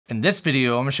In this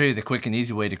video, I'm gonna show you the quick and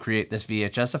easy way to create this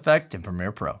VHS effect in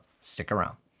Premiere Pro. Stick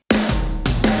around.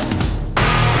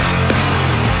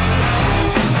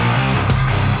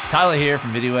 Tyler here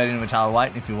from Video Editing with Tyler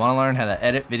White, and if you want to learn how to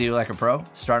edit video like a pro,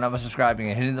 start out by subscribing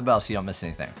and hitting the bell so you don't miss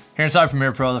anything. Here inside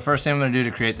Premiere Pro, the first thing I'm going to do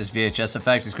to create this VHS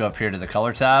effect is go up here to the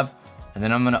color tab, and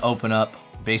then I'm going to open up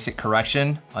basic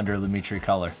correction under Lumetri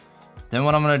color. Then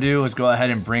what I'm going to do is go ahead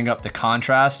and bring up the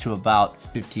contrast to about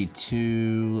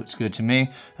 52, looks good to me,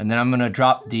 and then I'm going to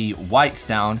drop the whites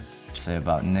down, say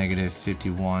about negative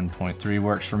 51.3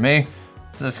 works for me.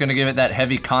 So that's going to give it that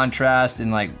heavy contrast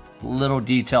and like little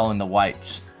detail in the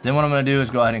whites. Then what I'm going to do is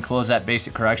go ahead and close that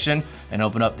basic correction and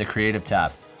open up the creative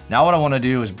tab. Now what I want to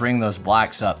do is bring those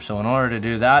blacks up. So in order to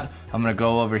do that, I'm going to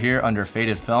go over here under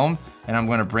faded film and I'm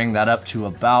going to bring that up to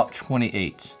about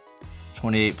 28.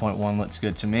 28.1 looks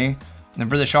good to me. And then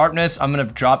for the sharpness, I'm going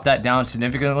to drop that down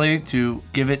significantly to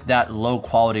give it that low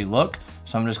quality look.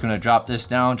 So I'm just going to drop this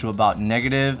down to about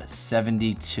negative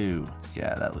 72.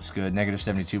 Yeah, that looks good. Negative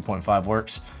 72.5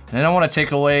 works. And then I want to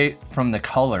take away from the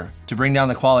color to bring down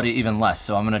the quality even less.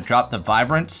 So I'm going to drop the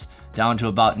vibrance down to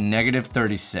about negative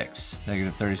 36.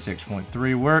 Negative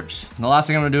 36.3 works. And the last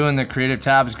thing I'm going to do in the creative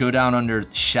tab is go down under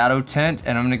shadow tint,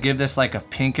 and I'm going to give this like a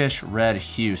pinkish red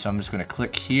hue. So I'm just going to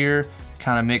click here,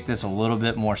 kind of make this a little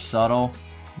bit more subtle.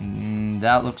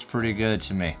 That looks pretty good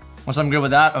to me. Once I'm good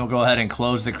with that, I'll go ahead and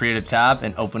close the creative tab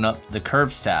and open up the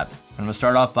curves tab. I'm gonna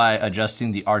start off by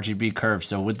adjusting the RGB curve.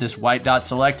 So with this white dot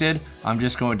selected, I'm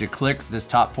just going to click this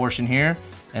top portion here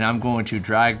and I'm going to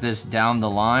drag this down the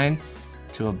line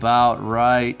to about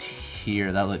right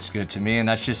here. That looks good to me. And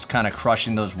that's just kind of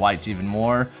crushing those whites even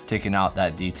more, taking out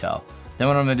that detail. Then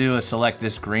what I'm gonna do is select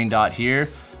this green dot here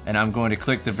and I'm going to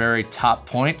click the very top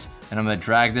point and I'm gonna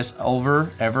drag this over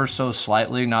ever so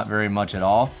slightly, not very much at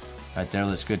all. Right there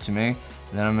looks good to me. And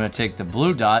then I'm going to take the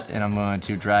blue dot and I'm going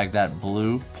to drag that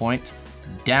blue point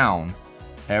down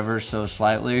ever so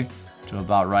slightly to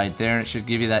about right there. And it should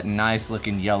give you that nice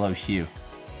looking yellow hue.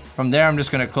 From there, I'm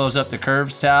just going to close up the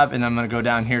curves tab and I'm going to go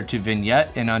down here to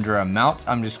vignette, and under amount,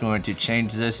 I'm just going to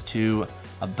change this to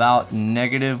about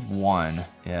 -1.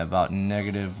 Yeah, about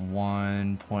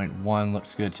 -1.1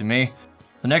 looks good to me.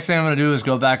 The next thing I'm going to do is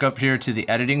go back up here to the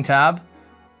editing tab.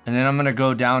 And then I'm going to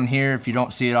go down here, if you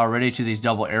don't see it already, to these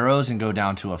double arrows and go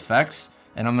down to effects.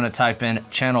 And I'm going to type in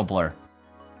channel blur.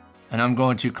 And I'm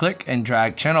going to click and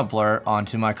drag channel blur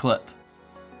onto my clip.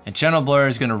 And channel blur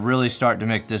is going to really start to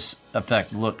make this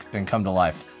effect look and come to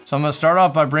life. So I'm going to start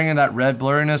off by bringing that red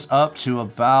blurriness up to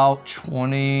about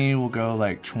 20, we'll go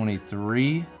like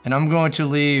 23. And I'm going to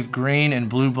leave green and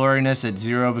blue blurriness at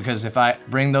 0 because if I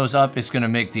bring those up, it's going to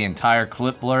make the entire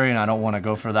clip blurry and I don't want to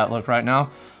go for that look right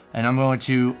now. And I'm going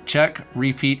to check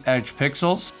repeat edge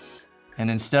pixels.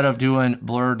 And instead of doing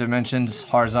blur dimensions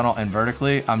horizontal and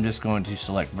vertically, I'm just going to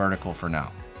select vertical for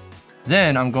now.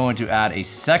 Then I'm going to add a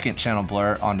second channel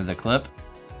blur onto the clip.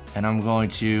 And I'm going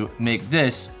to make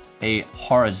this a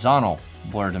horizontal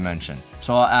blur dimension.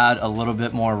 So I'll add a little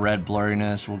bit more red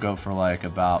blurriness. We'll go for like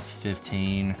about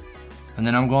 15. And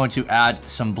then I'm going to add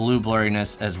some blue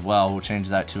blurriness as well. We'll change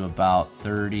that to about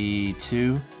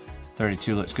 32.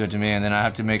 32 looks good to me. And then I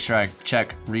have to make sure I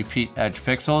check repeat edge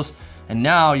pixels. And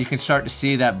now you can start to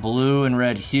see that blue and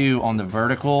red hue on the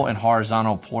vertical and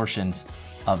horizontal portions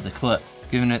of the clip,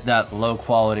 giving it that low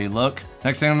quality look.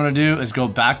 Next thing I'm going to do is go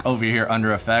back over here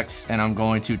under effects and I'm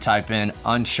going to type in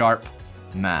Unsharp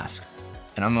Mask.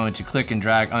 And I'm going to click and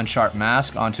drag Unsharp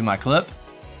Mask onto my clip.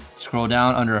 Scroll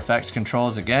down under effects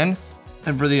controls again.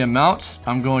 And for the amount,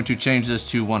 I'm going to change this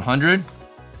to 100.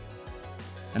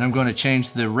 And I'm going to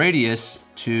change the radius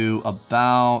to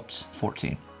about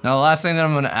 14. Now the last thing that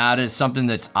I'm going to add is something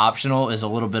that's optional, is a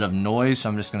little bit of noise. So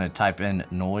I'm just going to type in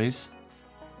noise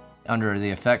under the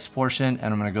effects portion,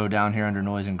 and I'm going to go down here under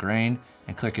noise and grain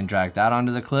and click and drag that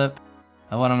onto the clip.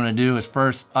 And what I'm going to do is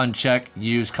first uncheck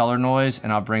use color noise,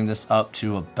 and I'll bring this up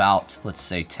to about, let's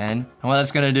say 10. And what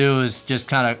that's going to do is just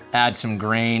kind of add some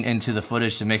grain into the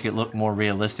footage to make it look more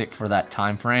realistic for that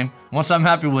time frame. Once I'm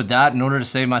happy with that, in order to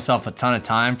save myself a ton of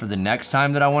time for the next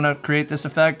time that I want to create this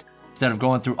effect, instead of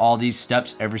going through all these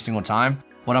steps every single time,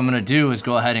 what I'm going to do is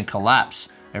go ahead and collapse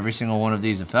every single one of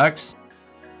these effects.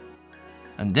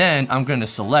 And then I'm going to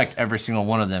select every single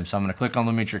one of them. So I'm going to click on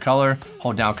Lumetri color,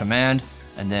 hold down command,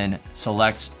 and then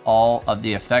select all of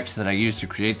the effects that I use to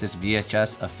create this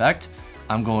VHS effect.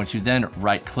 I'm going to then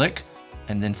right click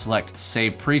and then select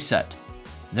save preset.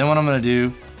 Then what I'm going to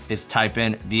do is type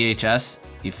in VHS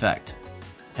effect.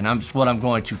 And what I'm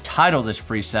going to title this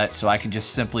preset, so I can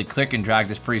just simply click and drag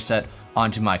this preset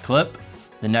onto my clip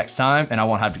the next time, and I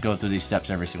won't have to go through these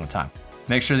steps every single time.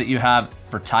 Make sure that you have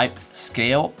for type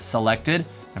scale selected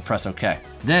and press OK.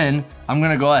 Then I'm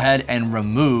gonna go ahead and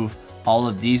remove all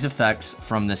of these effects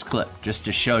from this clip just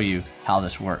to show you how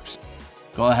this works.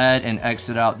 Go ahead and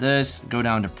exit out this, go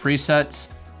down to presets,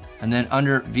 and then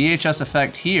under VHS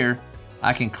effect here,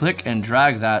 I can click and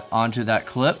drag that onto that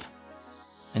clip,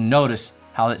 and notice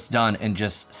how it's done in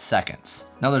just seconds.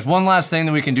 Now there's one last thing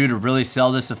that we can do to really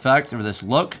sell this effect or this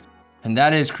look, and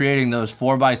that is creating those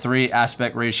 4:3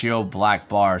 aspect ratio black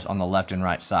bars on the left and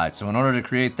right side. So in order to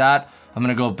create that, I'm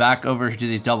gonna go back over to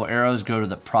these double arrows, go to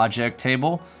the project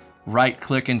table, right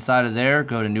click inside of there,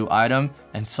 go to new item,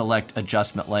 and select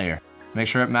adjustment layer. Make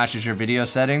sure it matches your video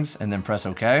settings and then press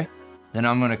OK. Then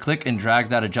I'm gonna click and drag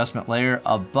that adjustment layer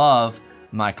above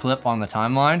my clip on the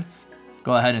timeline.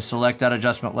 Go ahead and select that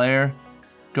adjustment layer,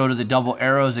 go to the double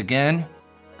arrows again,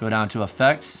 go down to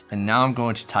effects, and now I'm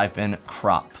going to type in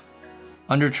crop.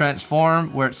 Under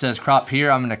transform, where it says crop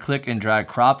here, I'm gonna click and drag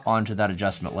crop onto that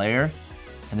adjustment layer.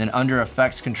 And then under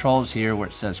effects controls here, where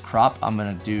it says crop, I'm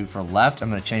gonna do for left, I'm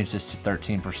gonna change this to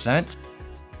 13%.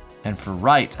 And for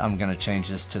right, I'm gonna change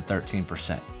this to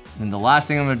 13%. And the last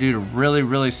thing I'm gonna do to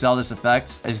really sell this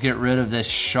effect is get rid of this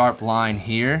sharp line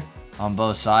here on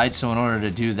both sides. So in order to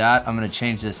do that, I'm gonna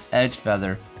change this edge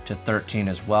feather to 13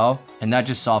 as well. And that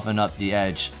just soften up the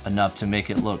edge enough to make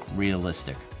it look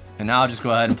realistic. And now I'll just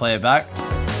go ahead and play it back.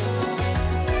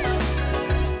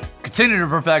 Continue to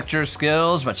perfect your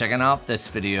skills by checking out this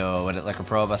video. Edit like a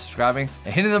pro by subscribing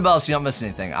and hitting the bell so you don't miss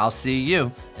anything. I'll see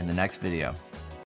you in the next video.